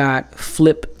you've got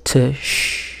flip to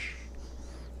shh.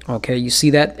 Okay, you see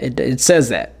that? It says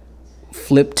that.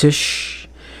 Flip to shh.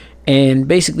 And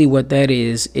basically what that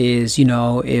is, you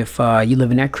know, if you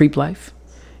live in that creep life,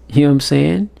 you know what I'm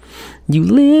saying? You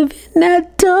live in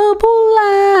that double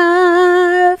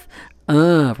life.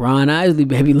 Ron Isley,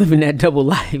 baby, living that double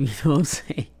life, you know what I'm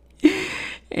saying?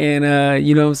 And,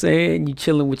 you know what I'm saying? You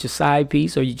chilling with your side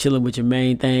piece, or you chilling with your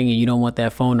main thing, and you don't want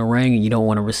that phone to ring, and you don't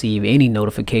want to receive any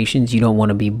notifications. You don't want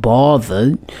to be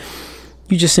bothered.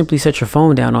 You just simply set your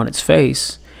phone down on its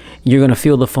face, you're going to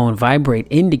feel the phone vibrate,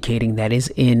 indicating that it's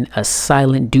in a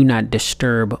silent do not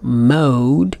disturb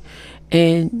mode.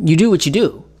 And you do what you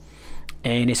do.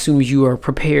 And as soon as you are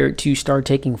prepared to start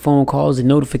taking phone calls and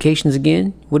notifications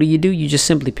again, what do? You just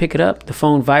simply pick it up. The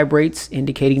phone vibrates,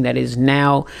 indicating that it is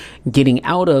now getting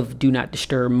out of do not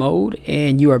disturb mode,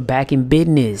 and you are back in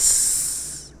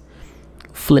business.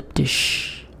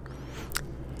 Flip-dish.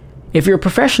 If you're a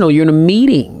professional, you're in a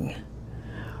meeting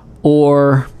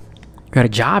or you're at a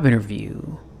job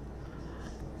interview,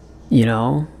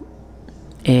 and,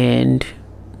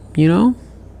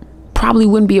 probably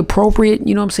wouldn't be appropriate,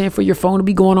 for your phone to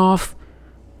be going off.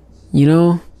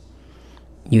 You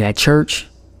at church,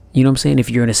 if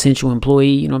you're an essential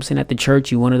employee, at the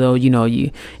church, you one of those,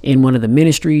 you in one of the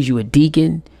ministries, you a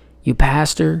deacon, you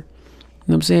pastor,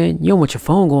 you don't want your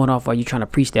phone going off while you're trying to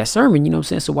preach that sermon,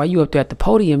 so while you up there at the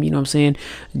podium,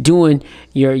 doing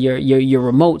your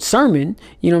remote sermon,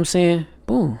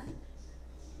 boom.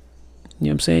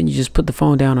 You just put the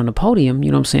phone down on the podium,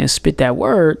 spit that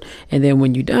word, and then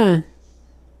when you're done,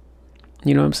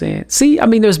 see, I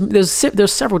mean, there's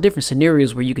several different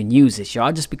scenarios where you can use this, y'all.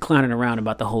 I'll just be clowning around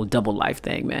about the whole double life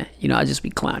thing, man. I'll just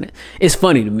be clowning. It's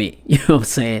funny to me, yeah.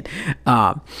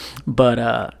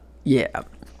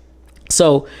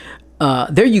 So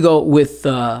there you go with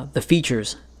the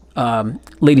features,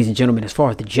 ladies and gentlemen, as far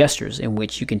as the gestures in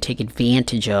which you can take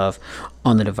advantage of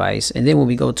on the device. And then when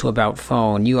we go to About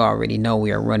Phone, you already know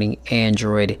we are running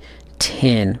Android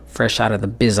 10 fresh out of the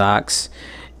BizOx.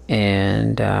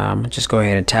 And just go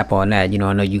ahead and tap on that.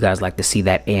 I know you guys like to see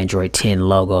that Android 10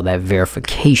 logo, that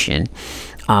verification.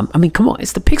 I mean, come on,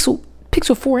 it's the Pixel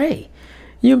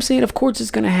 4a. Of course,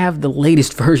 it's going to have the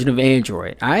latest version of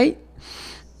Android. All right.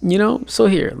 So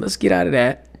here, let's get out of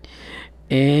that.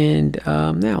 And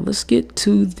now let's get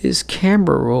to this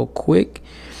camera real quick.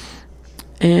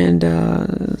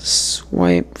 And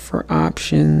swipe for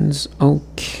options.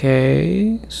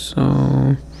 Okay.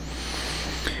 So...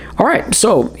 all right,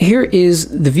 so here is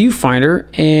the viewfinder,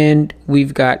 and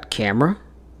we've got camera,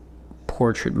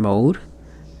 portrait mode,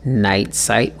 night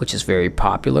sight, which is very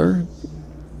popular,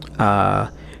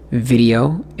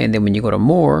 video, and then when you go to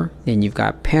more, then you've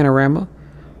got panorama,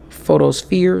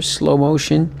 photosphere, slow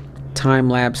motion, time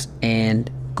lapse, and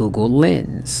Google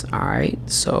Lens. All right,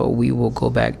 so we will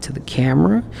go back to the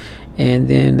camera, and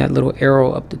then that little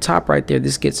arrow up the top right there,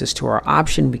 this gets us to our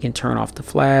option. We can turn off the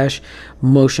flash,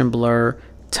 motion blur,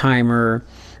 timer,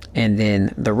 and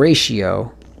then the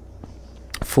ratio,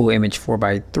 full image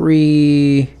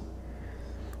 4:3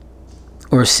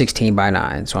 or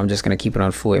 16:9. So I'm just going to keep it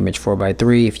on full image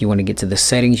 4:3. If you want to get to the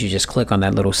settings, you just click on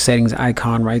that little settings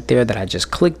icon right there that I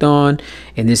just clicked on,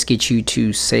 and this gets you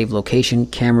to save location,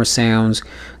 camera sounds,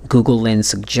 Google Lens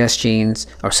suggestions,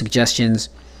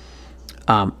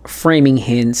 framing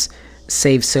hints,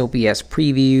 save selfie as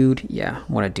previewed. Yeah,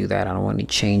 I want to do that. I don't want any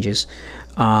changes.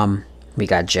 We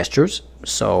got gestures,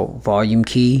 so volume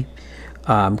key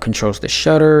controls the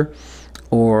shutter,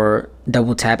 or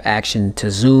double tap action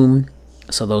to zoom.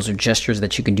 So those are gestures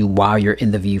that you can do while you're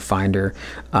in the viewfinder.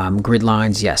 Grid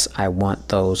lines, yes, I want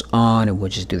those on, and we'll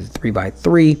just do the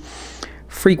 3:3.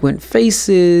 Frequent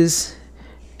faces,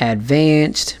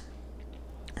 advanced.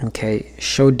 Okay,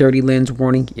 show dirty lens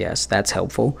warning. Yes, that's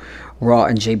helpful. RAW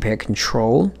and JPEG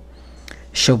control.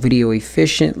 Show video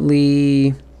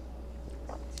efficiently.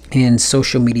 And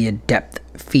social media depth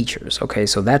features. Okay,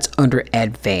 so that's under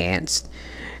advanced.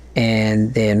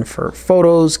 And then for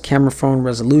photos, camera phone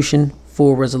resolution,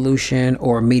 full resolution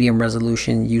or medium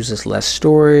resolution, uses less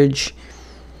storage.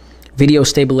 Video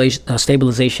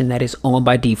stabilization, that is on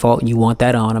by default, and you want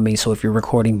that on. I mean, so if you're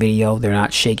recording video, they're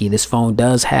not shaky. This phone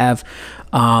does have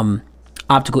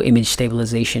optical image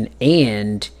stabilization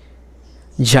and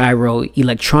gyro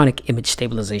electronic image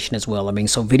stabilization as well. I mean,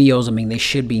 so videos, I mean, they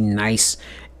should be nice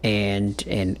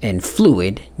and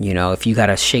fluid. If you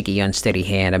got a shaky, unsteady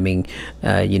hand, I mean,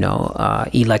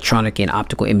 electronic and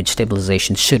optical image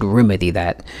stabilization should remedy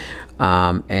that.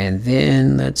 And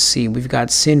then let's see, we've got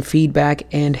send feedback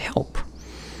and help.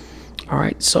 All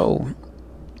right, so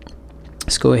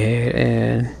let's go ahead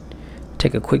and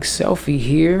take a quick selfie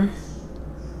here.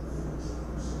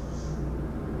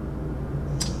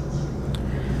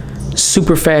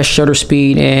 Super fast shutter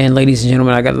speed, and ladies and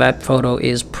gentlemen, I got that photo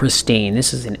is pristine.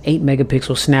 This is an 8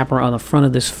 megapixel snapper on the front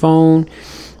of this phone.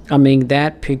 I mean,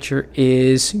 that picture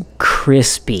is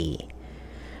crispy.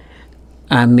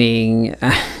 I mean,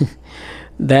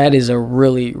 that is a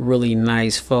really, really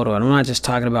nice photo. And I'm not just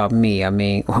talking about me. I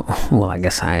mean, well, I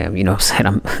guess I am,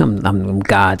 I'm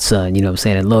God's son,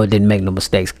 and Lord didn't make no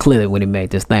mistakes clearly when he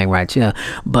made this thing, right? Yeah.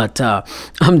 But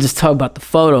I'm just talking about the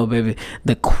photo, baby.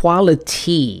 The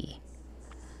quality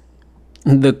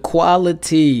The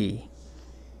quality.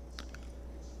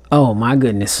 Oh my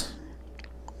goodness.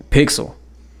 Pixel.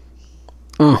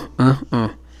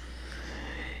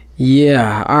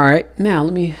 Yeah, all right. Now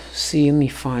let me see. Let me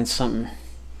find something.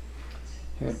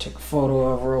 Here, take a photo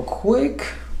of real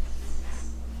quick.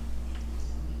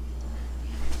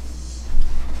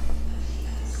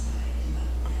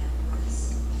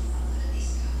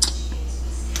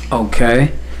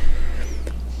 Okay.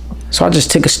 So I just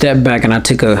took a step back and I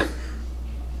took a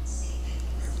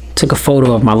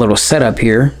photo of my little setup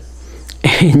here,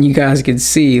 and you guys can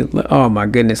see. Oh my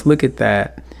goodness, look at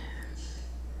that.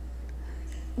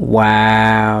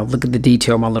 Wow, look at the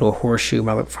detail of my little horseshoe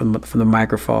from the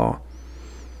microphone.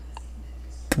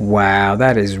 Wow,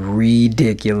 that is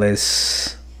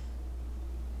ridiculous.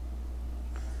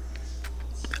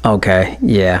 Okay,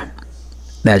 yeah,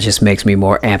 that just makes me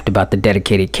more amped about the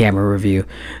dedicated camera review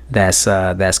that's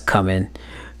coming.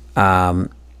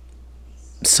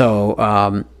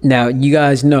 So now you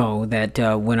guys know that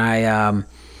when I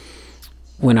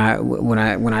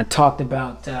talked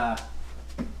about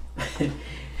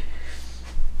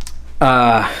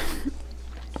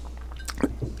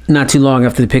not too long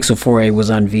after the Pixel 4a was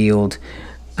unveiled,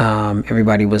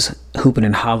 everybody was hooping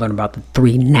and hollering about the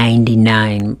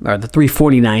 $399 or the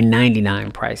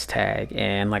 $349.99 price tag.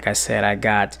 And like I said, I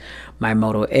got my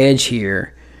Moto Edge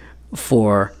here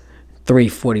for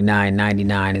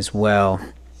 $349.99 as well.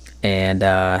 And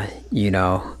you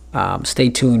know, stay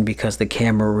tuned, because the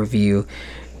camera review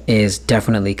is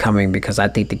definitely coming, because I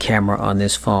think the camera on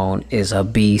this phone is a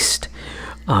beast.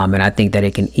 And I think that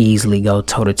it can easily go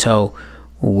toe to toe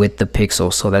with the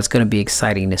Pixel. So that's going to be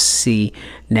exciting to see.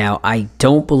 Now, I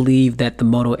don't believe that the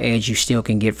Moto Edge you still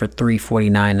can get for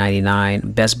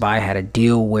 $349.99. Best Buy had a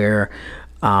deal where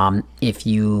if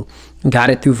you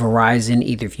got it through Verizon,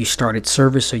 either if you started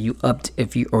service or you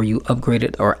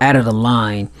upgraded or added a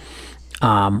line,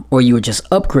 or you were just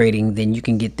upgrading, then you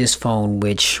can get this phone,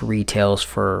 which retails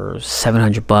for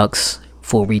 $700.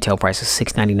 Full retail price is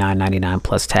 $699.99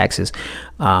 plus taxes.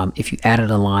 If you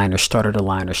added a line or started a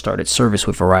line or started service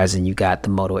with Verizon, you got the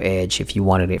Moto Edge if you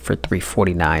wanted it for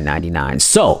 $349.99.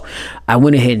 So I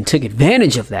went ahead and took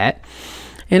advantage of that.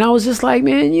 And I was just like,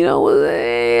 man, you know,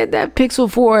 that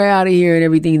Pixel 4 out of here and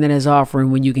everything that it's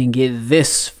offering, when you can get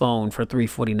this phone for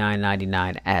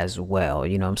 $349.99 as well.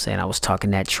 You know what I'm saying? I was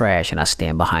talking that trash, and I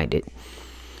stand behind it.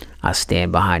 I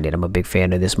stand behind it. I'm a big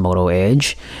fan of this Moto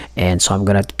Edge. And so I'm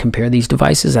going to compare these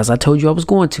devices as I told you I was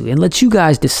going to, and let you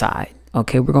guys decide.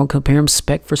 Okay, we're going to compare them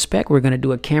spec for spec. We're going to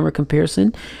do a camera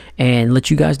comparison and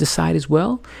let you guys decide as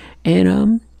well.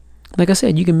 And like I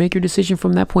said, you can make your decision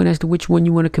from that point as to which one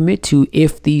you want to commit to,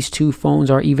 if these two phones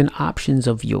are even options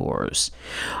of yours.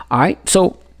 All right,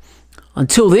 so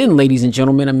until then, ladies and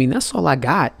gentlemen, I mean, that's all I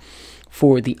got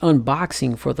for the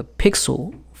unboxing for the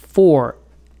Pixel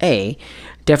 4a.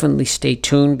 Definitely stay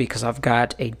tuned, because I've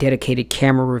got a dedicated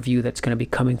camera review that's going to be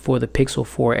coming for the Pixel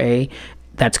 4a.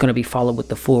 That's going to be followed with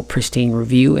the full pristine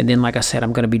review. And then, like I said,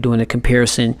 I'm going to be doing a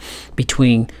comparison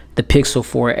between the Pixel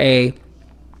 4a,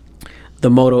 the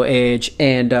Moto Edge,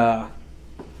 and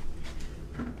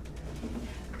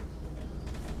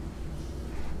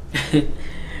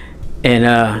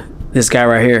this guy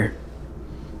right here,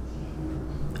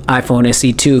 iPhone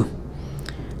SE2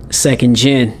 2nd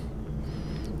gen.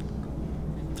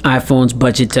 iPhone's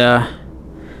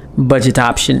budget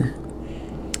option.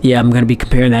 Yeah, I'm gonna be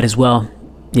comparing that as well.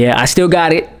 Yeah, I still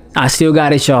got it.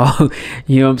 Y'all.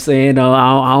 You know what I'm saying?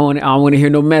 I don't want to hear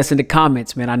no mess in the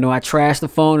comments, man. I know I trashed the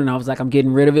phone and I was like, I'm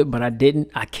getting rid of it, but I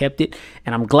didn't. I kept it,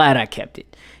 and I'm glad I kept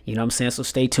it. You know what I'm saying? So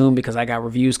stay tuned, because I got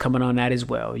reviews coming on that as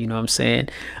well. You know what I'm saying?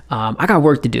 I got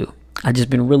work to do. I just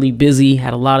been really busy,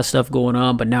 had a lot of stuff going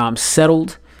on, but now I'm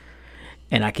settled.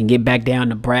 And I can get back down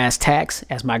to brass tacks,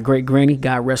 as my great granny,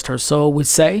 God rest her soul, would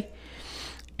say.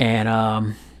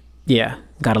 And yeah,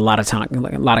 got a lot of time,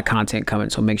 a lot of content coming.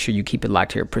 So make sure you keep it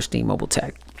locked here at Pristine Mobile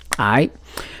Tech. All right.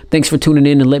 Thanks for tuning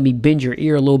in and let me bend your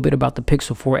ear a little bit about the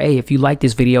Pixel 4a. If you like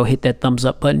this video, hit that thumbs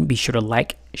up button. Be sure to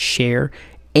like, share,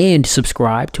 and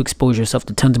subscribe to expose yourself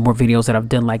to tons of more videos that I've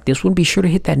done like this one. Be sure to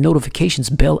hit that notifications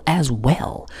bell as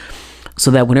well,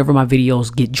 so that whenever my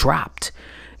videos get dropped,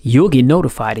 you'll get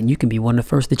notified and you can be one of the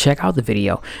first to check out the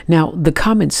video. Now, the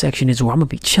comment section is where I'm gonna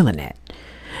be chilling at.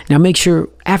 Now, make sure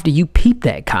after you peep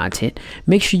that content,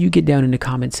 make sure you get down in the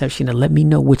comment section and let me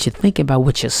know what you think about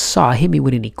what you saw. Hit me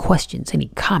with any questions, any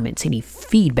comments, any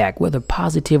feedback, whether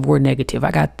positive or negative.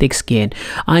 I got thick skin.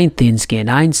 I ain't thin skin.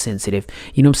 I ain't sensitive.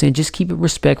 You know what I'm saying? Just keep it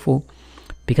respectful,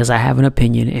 because I have an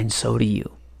opinion and so do you.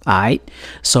 All right.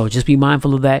 So just be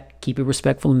mindful of that. Keep it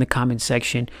respectful in the comment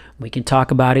section. We can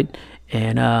talk about it.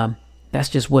 And That's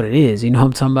just what it is. You know what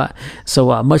I'm talking about?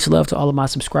 So much love to all of my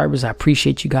subscribers. I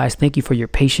appreciate you guys. Thank you for your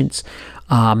patience.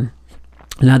 Now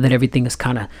that everything is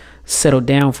kind of settled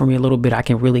down for me a little bit, I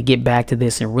can really get back to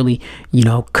this and really, you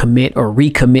know, commit or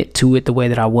recommit to it the way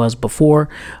that I was before.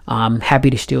 I'm happy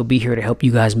to still be here to help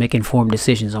you guys make informed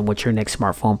decisions on what your next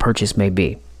smartphone purchase may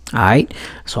be. All right.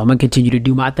 So I'm going to continue to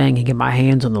do my thing and get my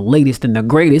hands on the latest and the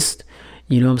greatest,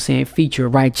 you know what I'm saying, feature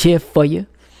right here for you.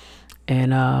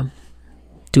 And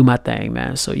do my thing,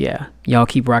 man. So yeah, y'all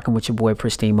keep rocking with your boy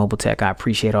Pristine Mobile Tech. I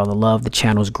appreciate all the love. The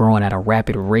channel's growing at a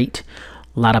rapid rate.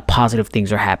 A lot of positive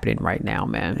things are happening right now,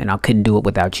 man, and I couldn't do it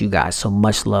without you guys. So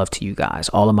much love to you guys,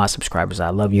 all of my subscribers. I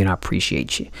love you and I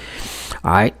appreciate you.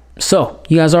 All right, so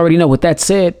you guys already know. With that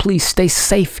said, please stay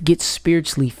safe, get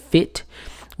spiritually fit.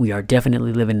 We are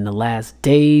definitely living in the last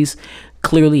days.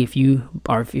 Clearly, if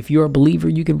you're a believer,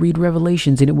 you can read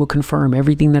Revelations and it will confirm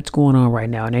everything that's going on right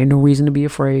now, and ain't no reason to be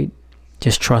afraid.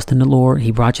 Just trust in the Lord.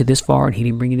 He brought you this far, and he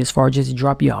didn't bring you this far just to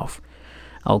drop you off.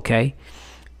 Okay,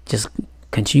 just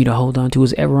continue to hold on to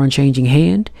his ever unchanging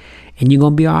hand, and you're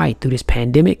going to be all right through this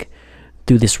pandemic,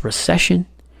 through this recession,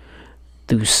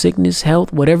 through sickness,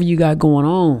 health, whatever you got going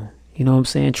on. You know what I'm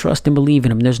saying? Trust and believe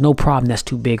in him. There's no problem that's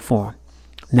too big for him.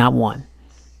 Not one.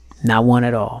 Not one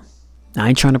at all. I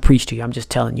ain't trying to preach to you. I'm just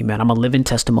telling you, man, I'm a living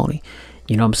testimony.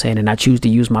 You know what I'm saying? And I choose to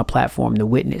use my platform to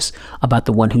witness about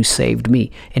the one who saved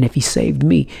me. And if he saved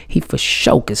me, he for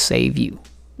sure could save you.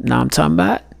 Know what I'm talking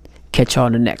about? Catch y'all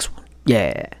in the next one.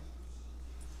 Yeah.